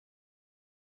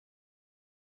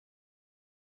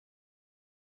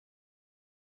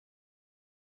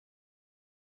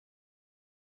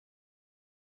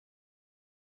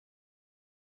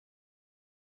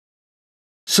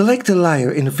Select a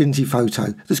layer in Affinity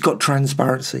Photo that's got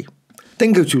transparency.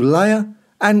 Then go to Layer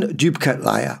and Duplicate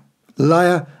Layer.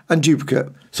 Layer and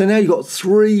Duplicate. So now you've got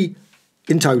 3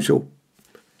 in total,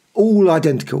 all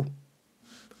identical.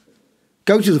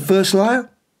 Go to the first layer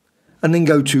and then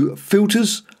go to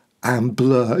Filters and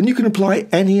Blur. And you can apply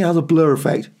any other blur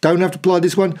effect. Don't have to apply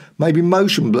this one, maybe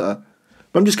motion blur.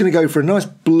 But I'm just going to go for a nice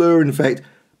blurring effect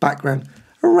background.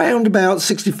 Around about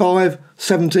 65,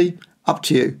 70, up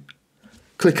to you.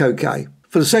 Click OK.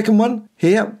 For the second one,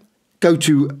 here, go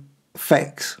to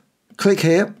Effects. Click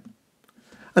here,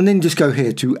 and then just go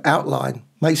here to Outline.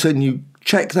 Make certain you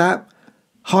check that,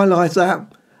 highlight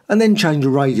that, and then change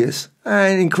the radius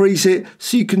and increase it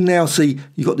so you can now see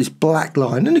you've got this black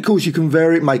line. And of course you can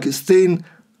vary it, make it as thin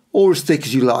or as thick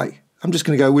as you like. I'm just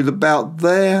going to go with about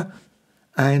there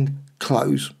and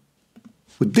close.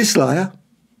 With this layer,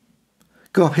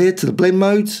 go up here to the blend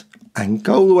modes and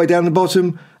go all the way down the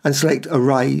bottom and select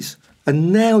Erase.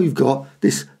 And now you've got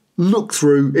this look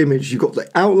through image. You've got the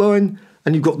outline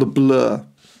and you've got the blur.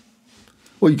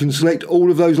 Or you can select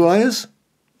all of those layers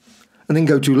and then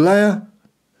go to Layer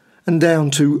and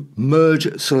down to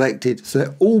Merge Selected. So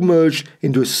they're all merged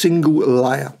into a single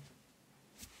layer.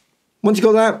 Once you've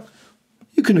got that,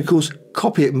 you can of course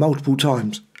copy it multiple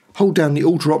times. Hold down the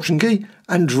Alt or Option key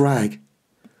and drag.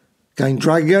 Again,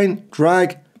 drag,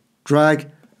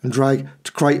 drag and drag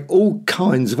to create all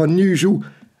kinds of unusual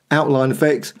outline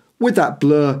effects with that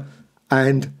blur,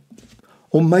 and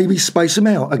or maybe space them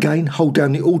out. Again, hold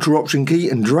down the Alt or Option key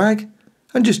and drag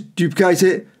and just duplicate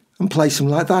it and place them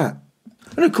like that.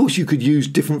 And of course you could use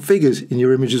different figures in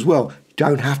your image as well. You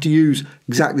don't have to use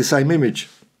exactly the same image.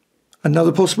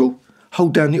 Another possible,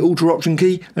 hold down the Alt or Option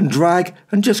key and drag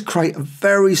and just create a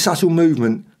very subtle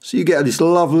movement so you get this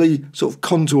lovely sort of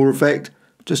contour effect,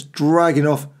 just dragging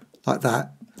off like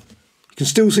that. You can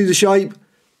still see the shape,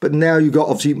 but now you've got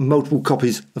obviously multiple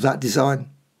copies of that design.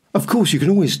 Of course you can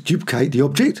always duplicate the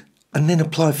object and then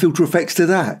apply filter effects to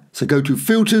that. So go to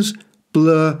Filters,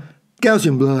 Blur,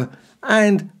 Gaussian Blur,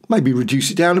 and maybe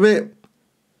reduce it down a bit.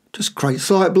 Just create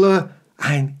slight blur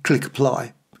and click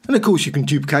Apply. And of course you can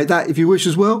duplicate that if you wish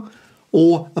as well,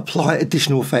 or apply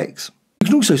additional effects. You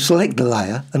can also select the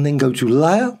layer and then go to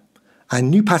Layer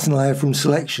and New Pattern Layer from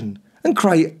Selection and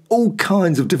create all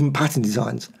kinds of different pattern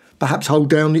designs. Perhaps hold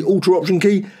down the Alt or Option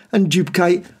key and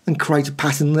duplicate and create a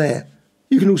pattern there.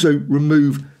 You can also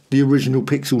remove the original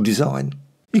pixel design.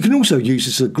 You can also use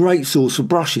this as a great source for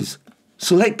brushes.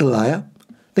 Select the layer,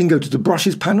 then go to the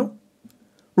Brushes panel,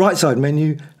 right side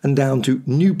menu and down to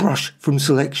New Brush from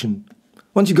Selection.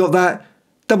 Once you've got that,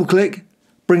 double click,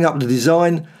 bring up the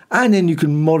design, and then you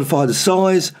can modify the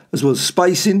size as well as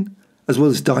spacing, as well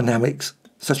as dynamics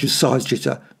such as size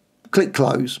jitter. Click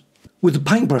Close. With the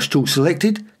paintbrush tool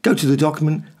selected, go to the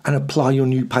document and apply your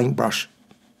new paintbrush.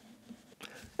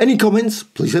 Any comments?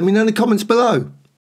 Please let me know in the comments below.